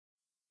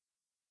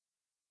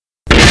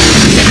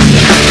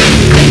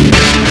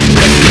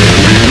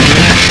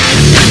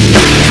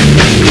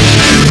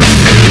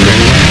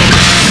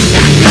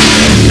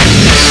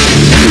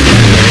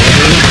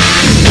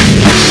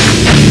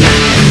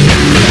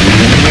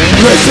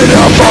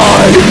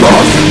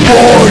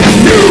warn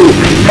you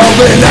of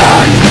an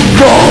act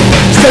from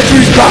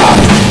centuries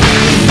past.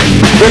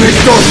 An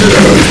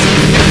extortioners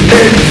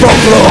in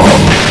folklore,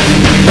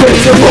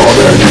 it's a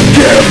moment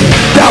gift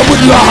that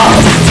would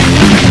last.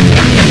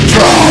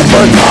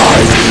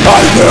 Traumatized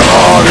as their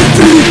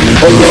oddity,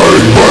 a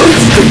learned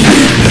words to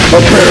keep. A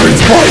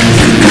parent's fight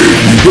to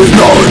need his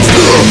knowledge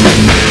to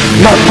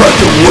my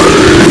breath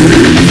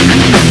away.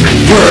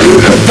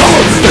 Predator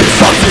thoughts that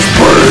sucks his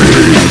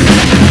brain.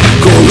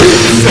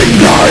 Colleagues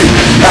ignite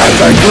as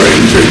I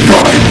cringe and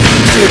fight.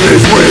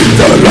 Shivers with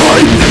the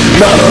light,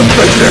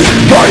 manifested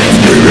light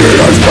screaming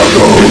I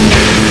struggle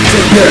to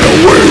get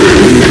away.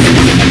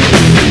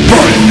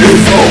 But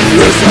it's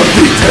hopeless of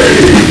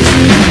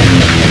detained.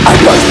 I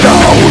was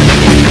down,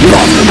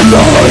 lost in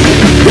blood,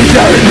 he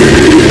carried me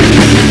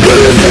to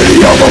the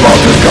city of a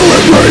mountain's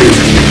current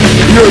race.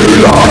 New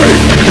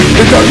life,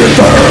 the dungeon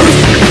thirst,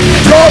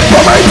 come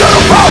from me to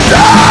the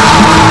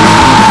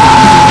fountain.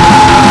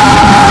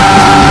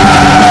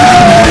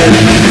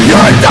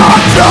 Your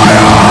dark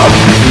triumph,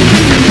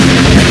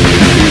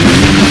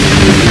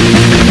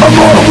 a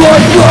mortal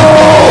blood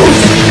flows.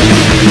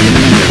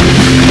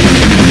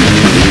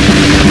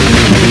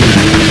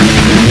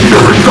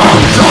 Your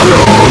dark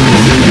triumph,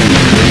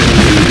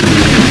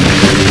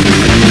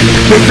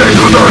 the days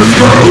of the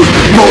screws.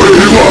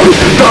 Morning was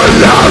the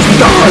last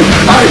time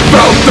I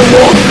felt the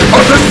warmth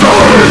of the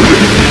sun.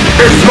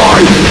 It's my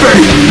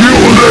fate, you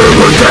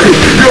liberty,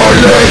 your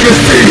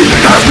legacy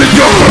has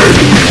begun.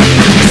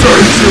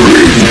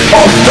 Centuries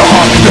of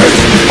darkness,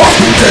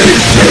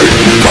 occupation,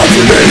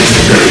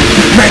 consummation,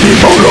 many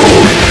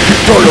mortals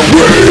turn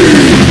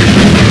away.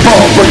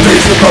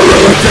 Confrontation,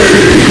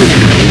 morality.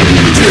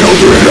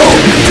 Children of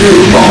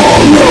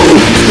tomorrow,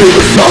 through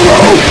the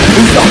sorrow,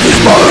 who's not this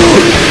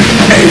world.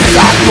 A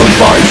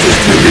sacrifice is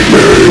to be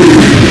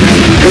made.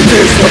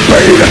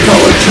 Disobey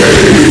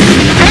ecology.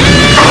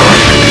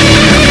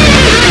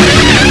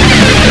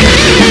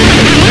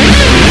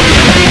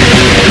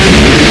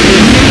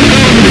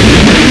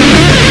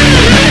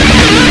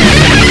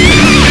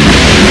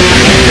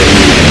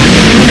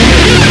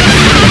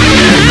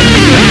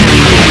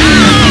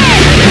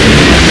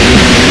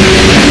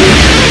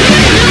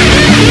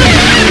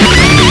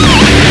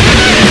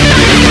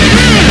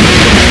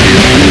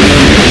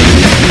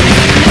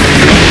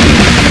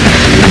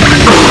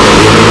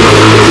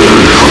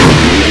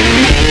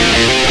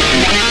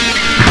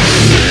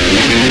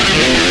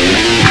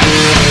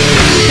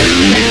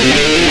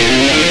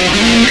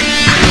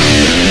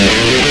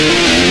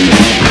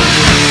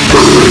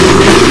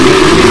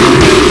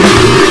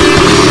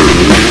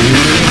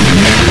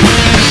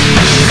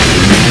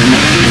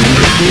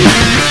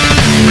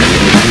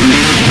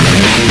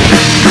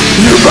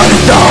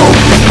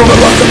 From a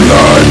loss of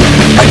blood,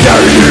 I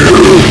carry you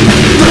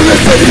through the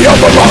city of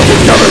a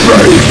mountain's covered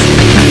race.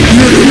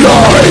 You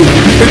lie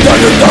in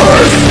dungeon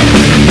thirst,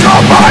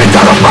 come by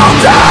to the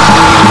mountain.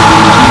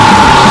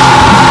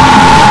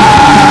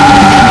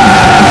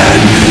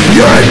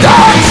 You're a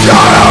dark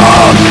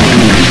child,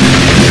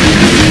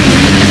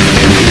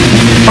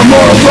 a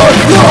mortal blood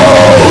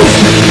flows.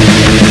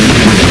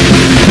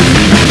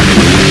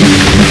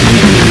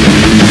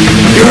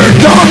 You're a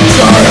dark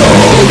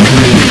child,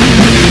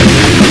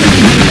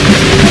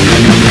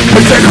 I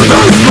take on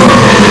those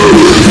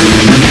moves.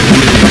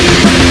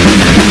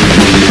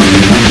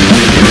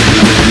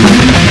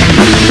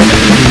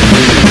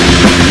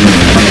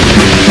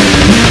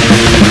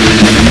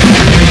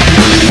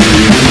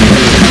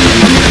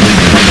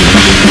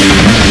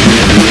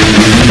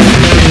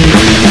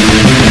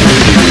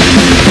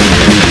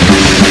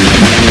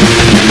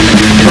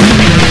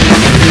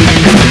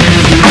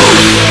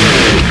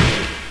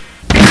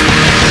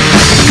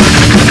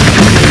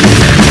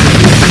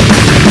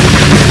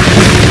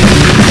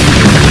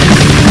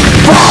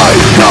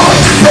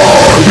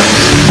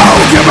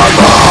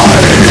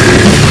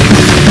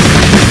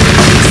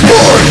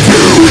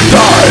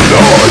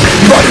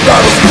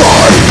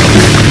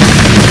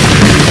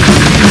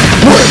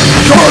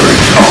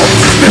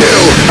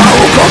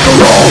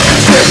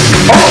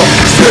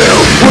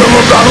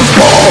 Battles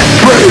fall,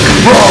 break,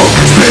 roll,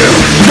 steal,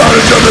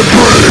 challenge and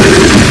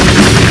breathe.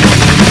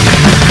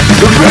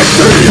 The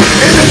victory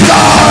in its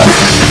eyes,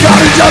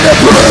 challenge and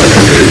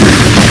breathe.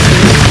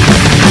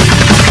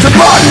 The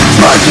body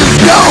treasures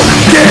now,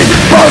 king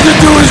falls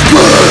into his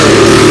grave.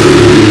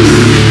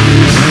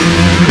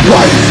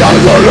 Light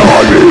shines on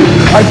me,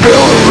 I feel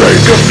a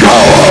rage of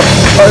power.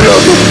 I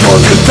look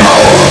towards the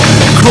tower,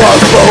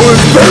 crossbow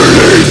is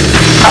burning.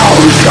 How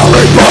shall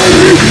I find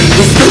me?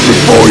 The step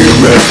before you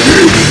miss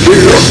me.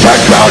 You look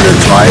back round and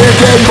try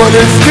again, but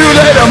it's too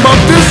late, I'm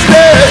up to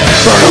stay.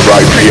 Turn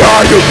right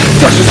behind you,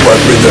 touch his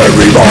weapons and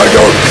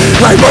reminder.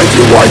 I might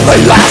you white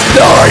like last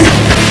night.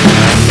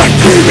 I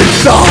came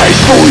inside,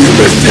 for you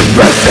missed your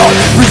best shot.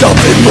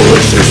 Results in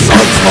malicious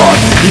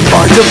onslaught. He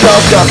finds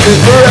himself captain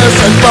for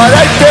essence, but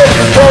I came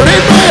before he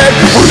bled.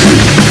 We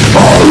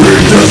are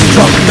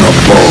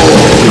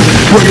indestructible.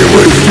 Bring it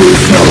with you,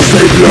 still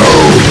say no.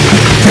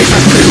 Take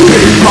us to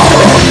leave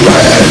our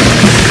land.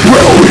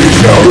 Will we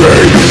shall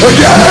reign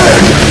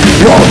again?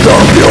 Walk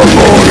up your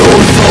mortal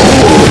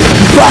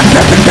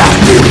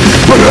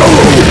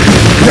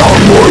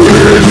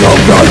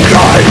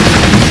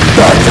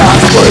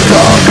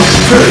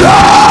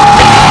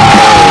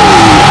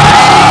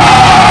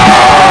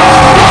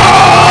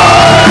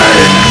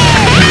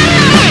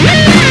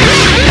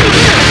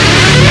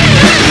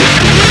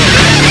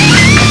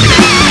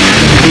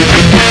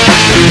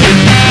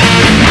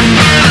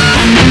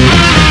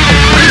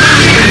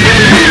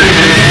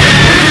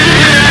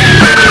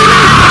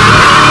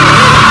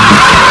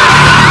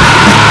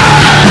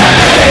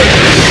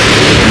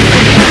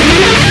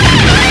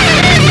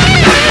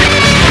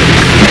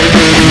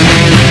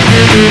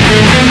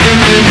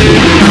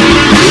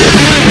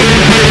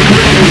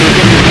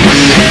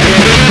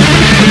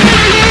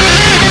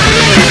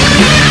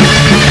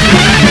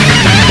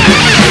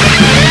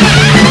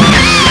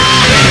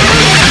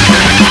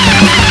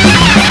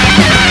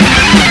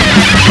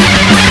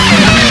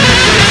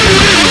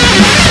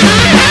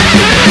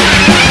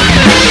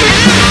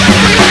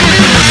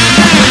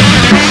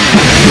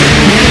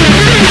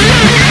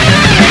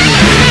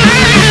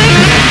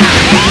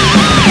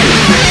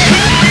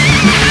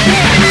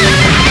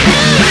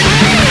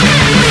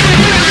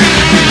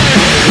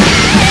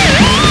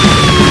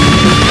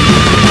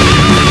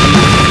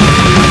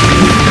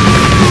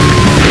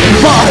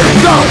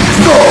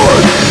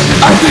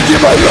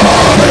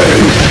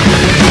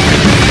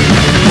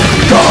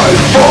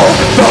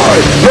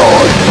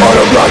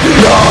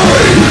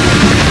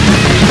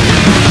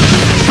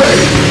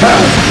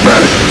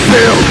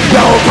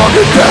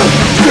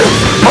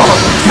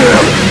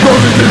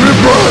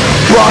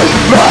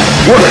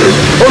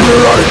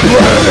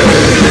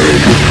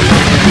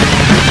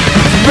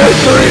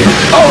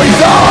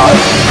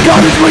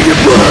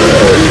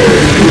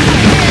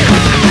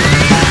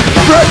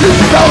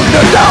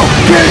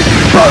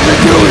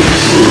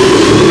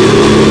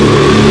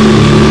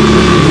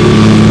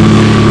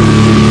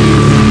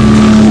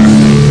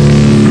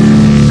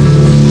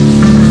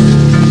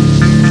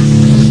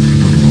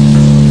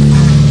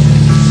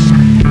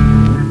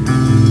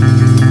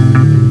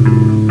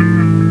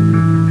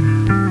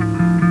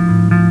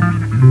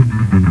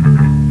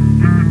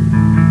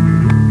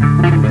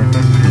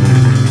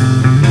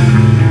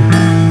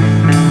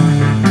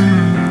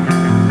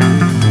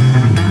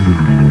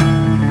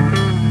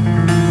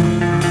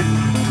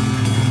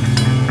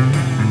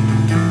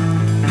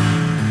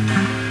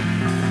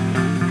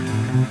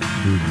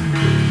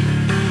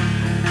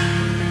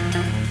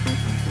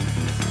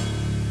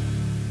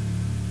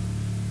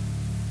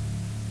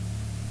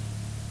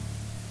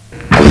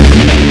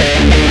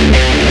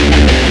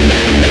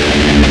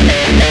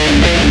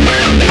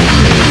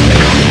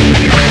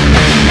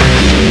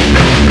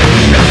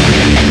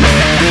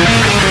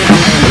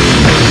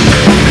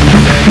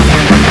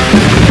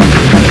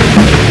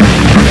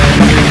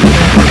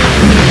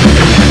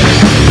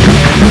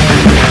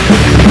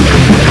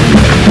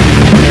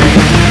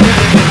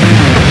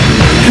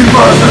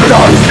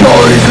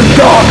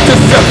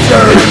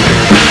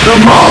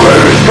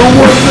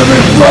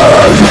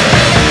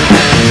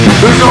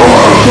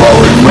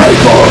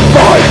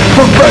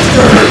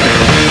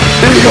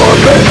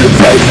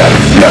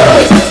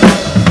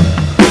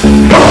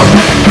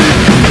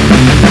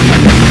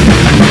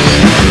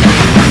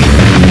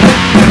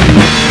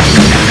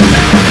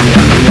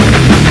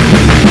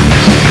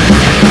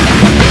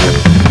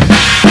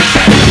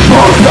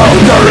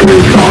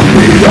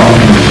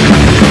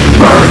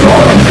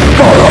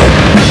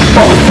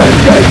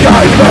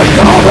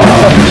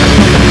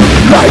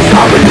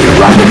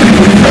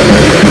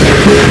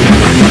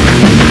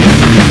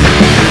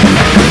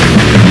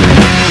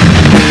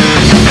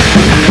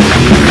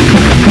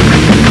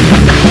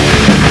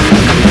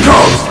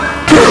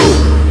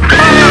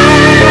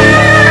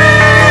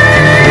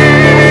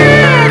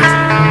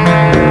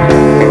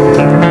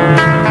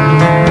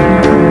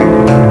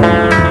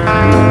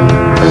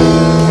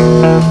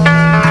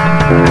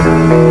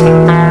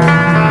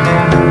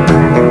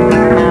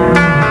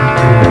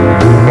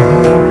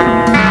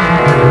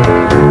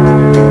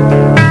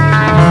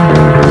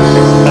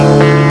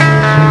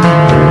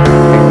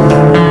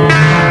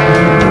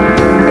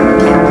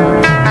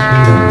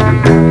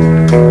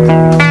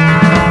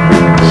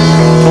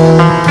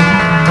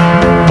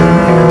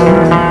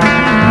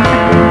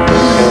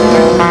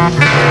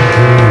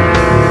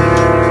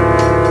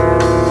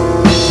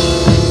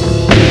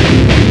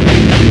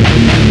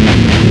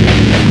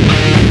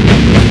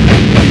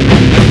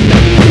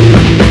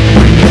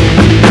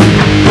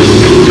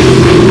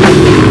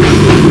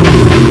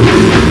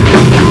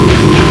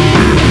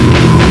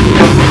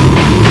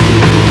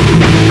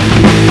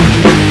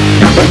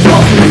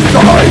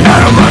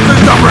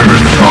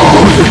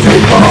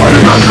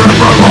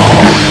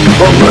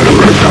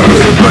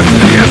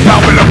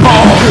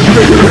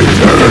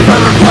Configuration,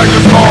 better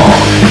practice law.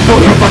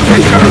 Full of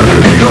attention,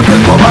 he got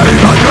this for money,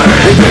 not